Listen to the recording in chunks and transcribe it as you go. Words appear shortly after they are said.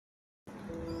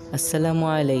আসসালামু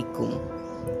আলাইকুম।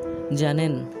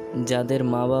 জানেন, যাদের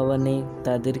মা বাবা নেই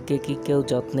তাদেরকে কি কেউ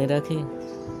যত্নে রাখে?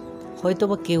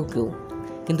 হয়তোবা কেউ কেউ,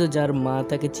 কিন্তু যার মা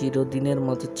তাকে চিরদিনের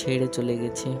মতো ছেড়ে চলে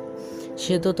গেছে,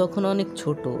 সে তো তখন অনেক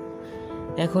ছোট।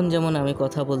 এখন যেমন আমি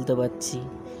কথা বলতে পারছি,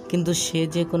 কিন্তু সে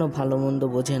যে কোনো ভালো মন্দ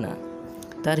বোঝে না।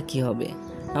 তার কি হবে?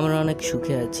 আমরা অনেক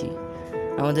সুখে আছি,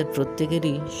 আমাদের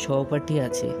প্রত্যেকেরই সহপাঠী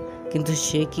আছে, কিন্তু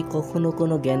সে কি কখনো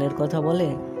কোনো জ্ঞানের কথা বলে?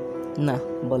 না,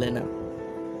 বলে না।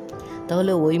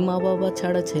 তাহলে ওই মা বাবা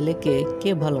ছাড়া ছেলেকে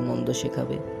কে ভালো মন্দ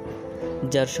শেখাবে?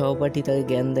 যার সহপাঠী তাকে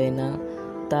জ্ঞান দেয় না,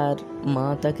 তার মা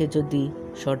তাকে যদি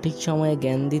সঠিক সময়ে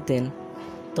জ্ঞান দিতেন,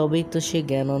 তবেই তো সে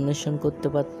জ্ঞান অন্বেষণ করতে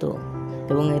পারত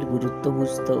এবং এর গুরুত্ব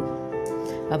বুঝত।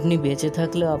 আপনি বেঁচে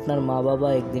থাকলেও আপনার মা বাবা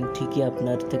একদিন ঠিকই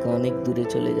আপনার থেকে অনেক দূরে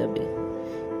চলে যাবে,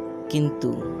 কিন্তু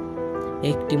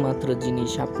একটি মাত্র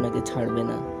জিনিস আপনাকে ছাড়বে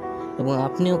না এবং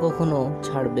আপনিও কখনো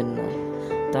ছাড়বেন না,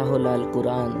 তা হল আল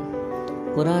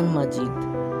কোরআন মাজিদ।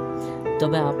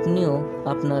 তবে আপনিও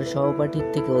আপনার সহপাঠীর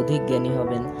থেকে অধিক জ্ঞানী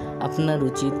হবেন। আপনার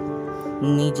উচিত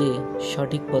নিজে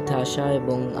সঠিক পথে আসা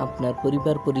এবং আপনার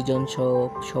পরিবার পরিজন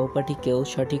সহপাঠীকেও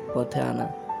সঠিক পথে আনা।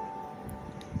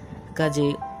 কাজে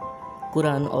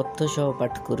কোরআন অর্থসহ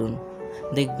পাঠ করুন,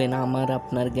 দেখবেন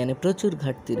আপনার জ্ঞানে প্রচুর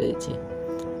ঘাটতি রয়েছে।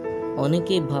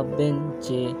 অনেকেই ভাববেন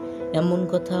যে এমন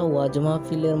কথা ওয়াজ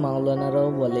মাহফিলের মাওলানারাও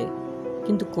বলে,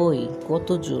 কিন্তু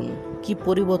কতজন, কি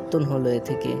পরিবর্তন হলো এ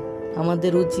থেকে?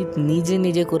 আমাদের উচিত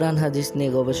নিজে কোরআন হাদিস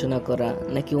নিয়ে গবেষণা করা,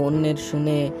 নাকি অন্যের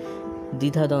শুনে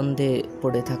দ্বিধাদ্বন্দ্বে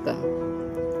পড়ে থাকা?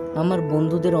 আমার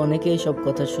বন্ধুদের অনেকেই সব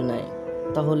কথা শোনায়।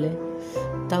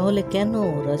 তাহলে কেন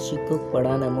ওরা শিক্ষক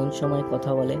পড়ান এমন সময়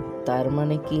কথা বলে? তার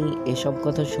মানে কি এসব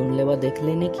কথা শুনলে বা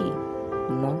দেখলে নাকি?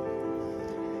 না।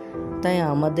 তাই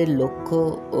আমাদের লক্ষ্য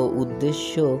ও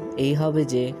উদ্দেশ্য এই হবে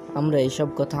যে আমরা এসব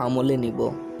কথা আমলে নিব,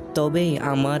 তবেই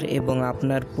আমার এবং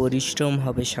আপনার পরিশ্রম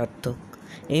হবে সার্থক।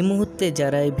 এই মুহূর্তে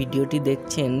যারা এই ভিডিওটি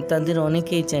দেখছেন তাদের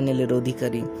অনেকেই চ্যানেলের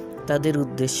অধিকারী। তাদের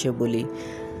উদ্দেশ্যে বলি,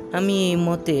 আমি এই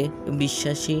মতে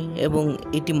বিশ্বাসী এবং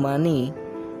এটি মানি,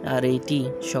 আর এটি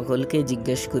সকলকে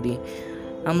জিজ্ঞেস করি,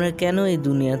 আমরা কেন এই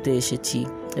দুনিয়াতে এসেছি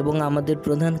এবং আমাদের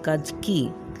প্রধান কাজ কি?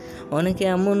 অনেকে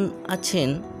এমন আছেন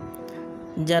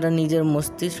যারা নিজের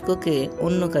মস্তিষ্ককে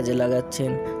অন্য কাজে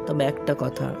লাগাচ্ছেন। তবে একটা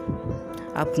কথা,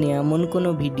 আপনি এমন কোনো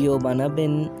ভিডিও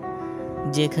বানাবেন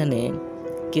যেখানে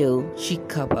কেউ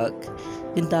শিক্ষা পাক,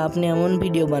 কিন্তু আপনি এমন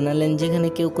ভিডিও বানালেন যেখানে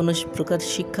কেউ কোনো প্রকার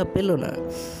শিক্ষা পেল না,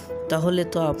 তাহলে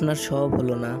তো আপনার সব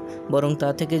হলো না। বরং তা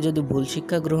থেকে যদি ভুল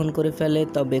শিক্ষা গ্রহণ করে ফেলে,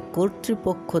 তবে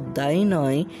কর্তৃপক্ষ দায়ী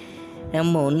নয়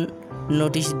এমন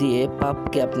নোটিশ দিয়ে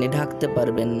পাপকে আপনি ঢাকতে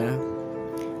পারবেন না।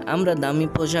 আমরা দামি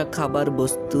পোশাক, খাবার,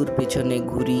 বস্তুর পিছনে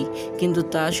ঘুরি, কিন্তু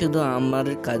তা শুধু আমার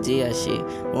কাজে আসে,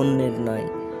 অন্যের নয়।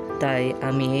 তাই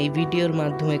আমি এই ভিডিওর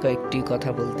মাধ্যমে কয়েকটি কথা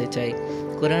বলতে চাই।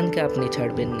 কোরআনকে আপনি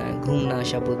ছাড়বেন না, ঘুম না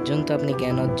আসা পর্যন্ত আপনি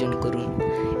জ্ঞান অর্জন করুন।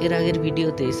 এর আগের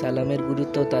ভিডিওতে সালামের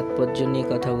গুরুত্ব তাৎপর্য নিয়ে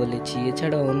কথা বলেছি।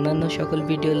 এছাড়া অন্যান্য সকল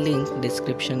ভিডিওর লিঙ্ক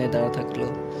ডেসক্রিপশনে দেওয়া থাকলো।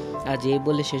 আজ এই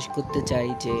বলে শেষ করতে চাই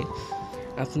যে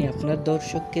আপনি আপনার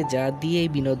দর্শককে যা দিয়েই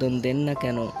বিনোদন দেন না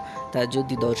কেন, তা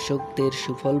যদি দর্শকদের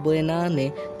সুফল বয়ে না আনে,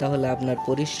 তাহলে আপনার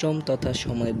পরিশ্রম তথা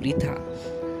সময় বৃথা।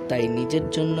 তাই নিজের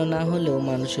জন্য না হলেও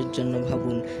মানুষের জন্য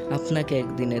ভাবুন, আপনাকে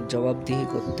একদিনের জবাবদিহি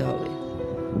করতে হবে।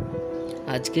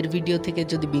 আজকের ভিডিও থেকে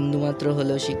যদি বিন্দুমাত্র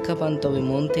হলেও শিক্ষা পান, তবে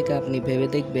মন থেকে আপনি ভেবে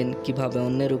দেখবেন কিভাবে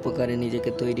অন্যের উপকারে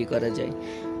নিজেকে তৈরি করা যায়।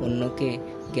 অন্যকে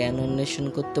জ্ঞান অন্বেষণ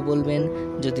করতে বলবেন,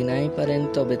 যদি নাই পারেন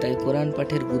তবে তাই কোরআন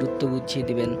পাঠের গুরুত্ব বুঝিয়ে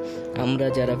দিবেন। আমরা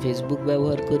যারা ফেসবুক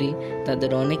ব্যবহার করি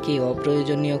তাদের অনেকেই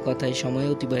অপ্রয়োজনীয় কথায় সময়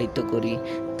অতিবাহিত করি,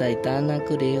 তাই তা না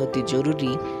করে অতি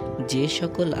জরুরি যে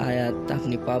সকল আয়াত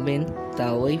আপনি পাবেন তা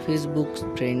ওই ফেসবুক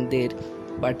ফ্রেন্ডদের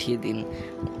পাঠিয়ে দিন।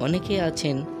 অনেকে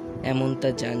আছেন এমন, তা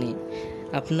জানি,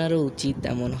 আপনারও উচিত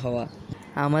এমন হওয়া।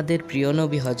 আমাদের প্রিয়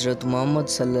নবী হজরত মুহাম্মদ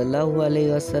সাল্লাল্লাহু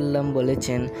আলাইহি ওয়াসাল্লাম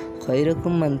বলেছেন,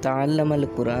 খায়রুকুম মান তাআল্লামাল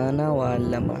কুরআনা ওয়া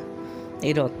আল্লামা।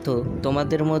 এর অর্থ,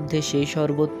 তোমাদের মধ্যে সেই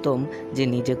সর্বোত্তম যে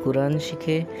নিজে কোরআন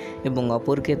শিখে এবং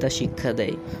অপরকে তা শিক্ষা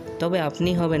দেয়। তবে আপনি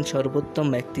হবেন সর্বোত্তম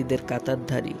ব্যক্তিদের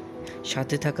কাতারধারী।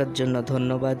 সাথে থাকার জন্য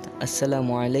ধন্যবাদ।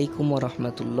 আসসালামু আলাইকুম ওয়া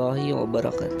রাহমাতুল্লাহি ওয়া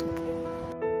বারাকাতুহু।